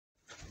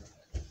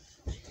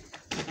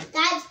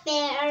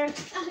there.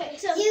 Okay,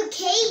 so You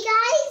okay,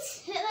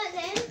 guys? hit that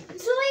down.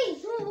 Sorry,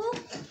 no.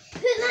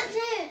 Hit that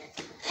down.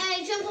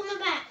 Jump on my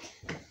back.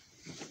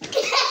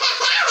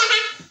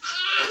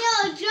 No,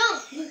 jump.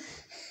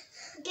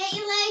 Get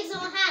your legs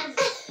on my hands.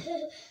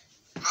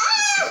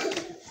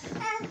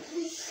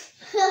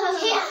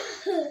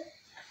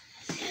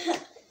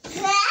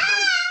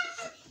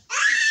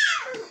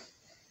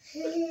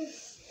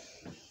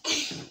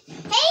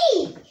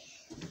 Hey!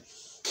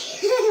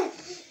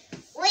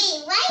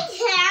 Wait, lie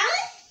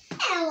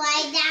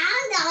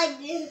down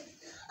on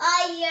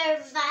your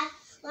back.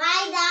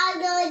 Lie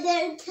down on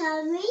your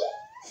tummy.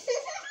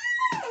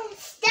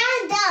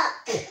 Stand up.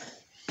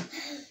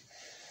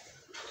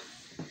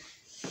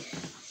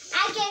 I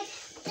get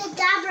the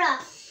Dabra.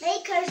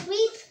 Make her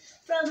sweep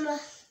from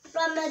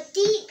a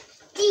deep,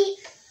 deep,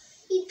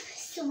 deep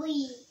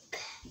sweep.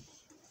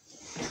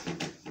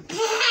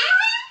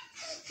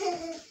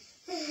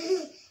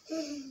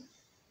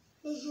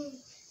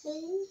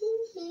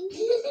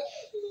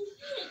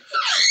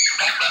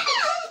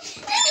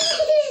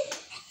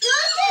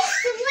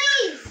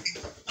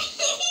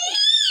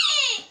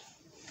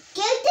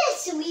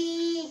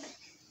 Sweep.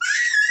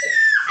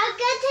 I'll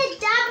get to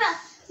Dabra.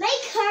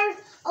 Make her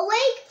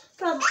awake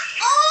from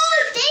all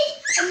day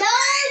and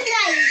all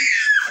night.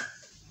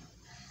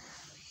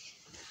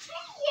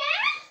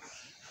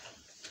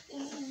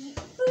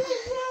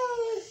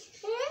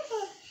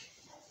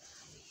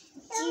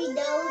 Do you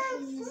know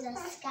who's a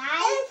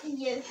sky?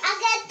 Yeah. I'll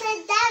get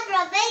to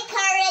Dabra. Make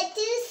her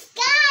into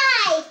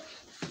sky.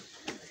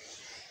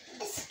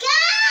 Sky.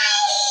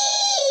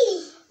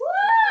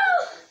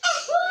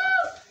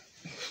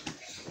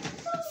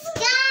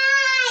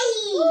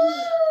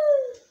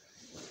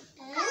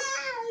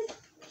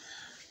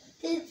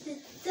 This is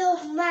so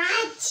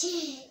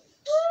magic.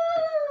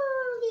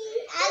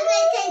 I'm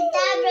going to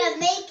Dabra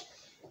make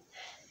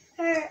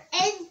her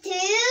into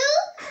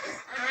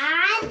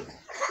I'm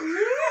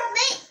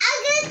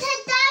going to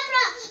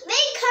Dabra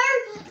make her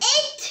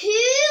into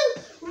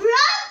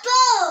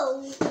Rubble.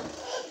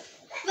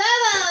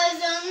 Bubble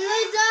is on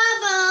the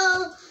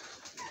double.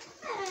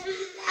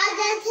 I'm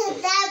going to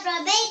Dabra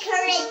make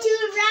her into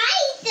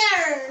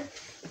Rider.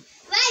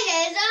 Rider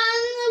is on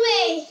the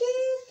way.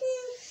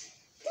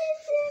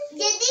 You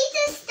need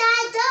to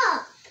stand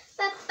up.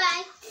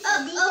 Bye-bye. You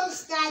need to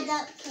stand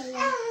up,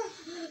 Kayla.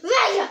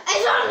 Rider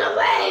is on the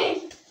way.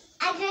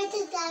 I'm going to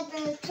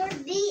Dabra turn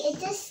me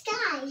into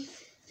sky.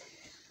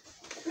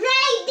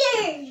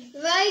 Rider!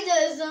 Rider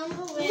is on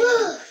the way.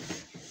 Woo!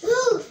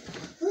 Woo!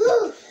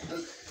 Woo!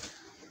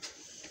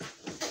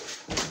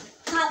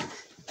 Pop.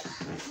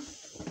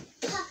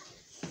 Pop.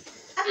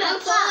 I'm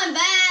falling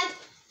back.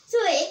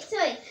 Sorry.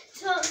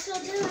 So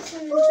do it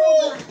in the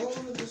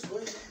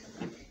trouble.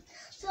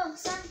 So,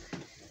 son.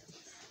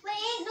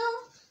 Wait, no,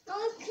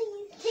 can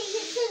you take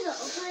your shoes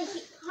off? So I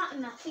keep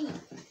hurting my feet.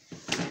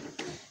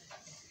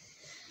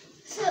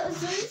 So, as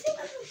soon as you take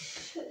your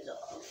shoes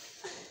off.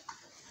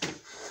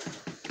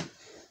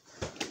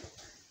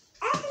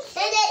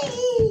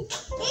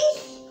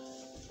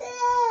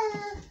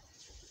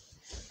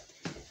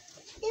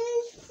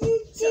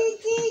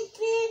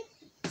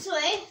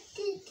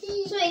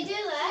 Sorry, do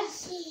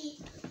this.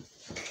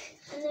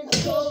 And then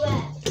go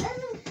back.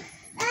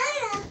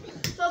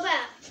 Go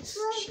back.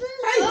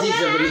 Hi,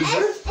 Deezer.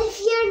 If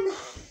you're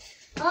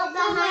not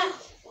behind.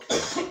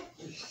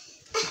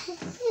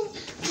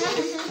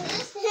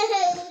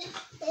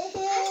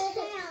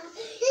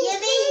 You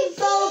mean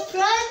fall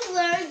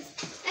frontwards.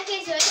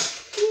 Okay, so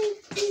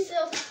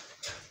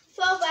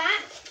fall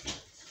back.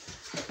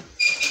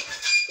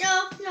 No,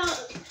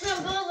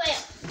 go away.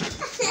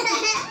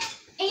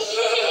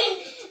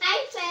 I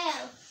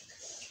fell.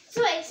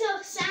 So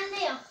stand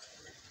there.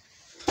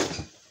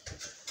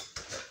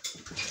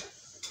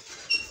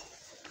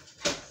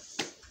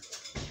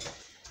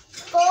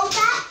 Go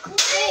back.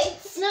 Wait,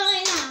 no,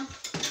 right now.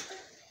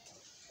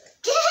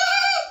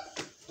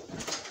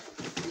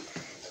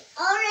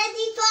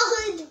 Already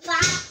falling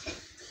back.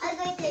 I'm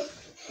going to.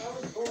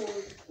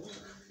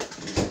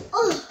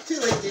 Oh. Too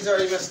late, he's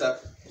already messed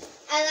up.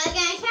 And I'm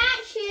going to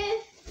catch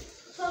you.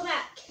 Fall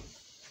back.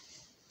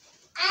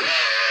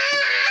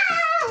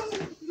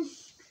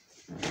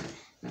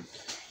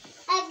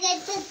 I'm going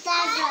to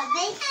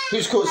Dabra.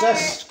 Whose coat's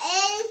this?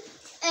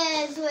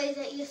 The way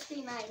that used to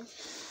be mine.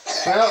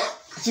 Well,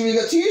 see, we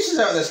got two uses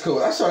out of this coat.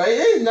 That's alright,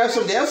 eh? Now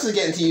somebody else is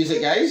getting to use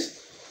it, guys.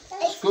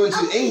 It's going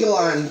to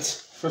England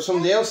for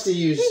somebody else to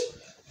use.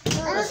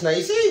 That's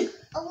nice, eh?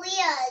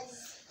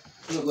 Aaliyah's.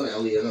 I'm not going to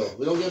Aaliyah, no.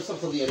 We don't give stuff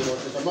to Aaliyah anymore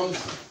because her mum's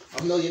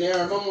a millionaire.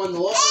 Her mum won the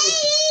lottery.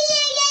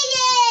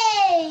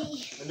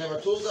 Yay! They never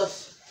told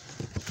us.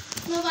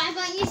 No, but I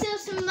got yourself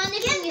some money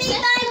Give from me your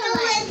my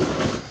sister. one.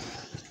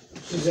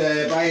 She's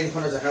buying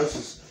hundreds of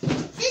houses.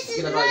 This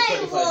is Gonna buy my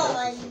 25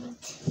 one.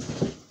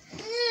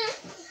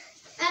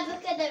 I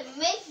look at it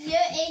with your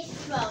age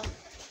from.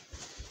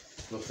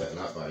 No fit in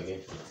that bag, eh?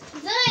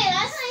 Sorry,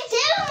 that's my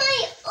Still my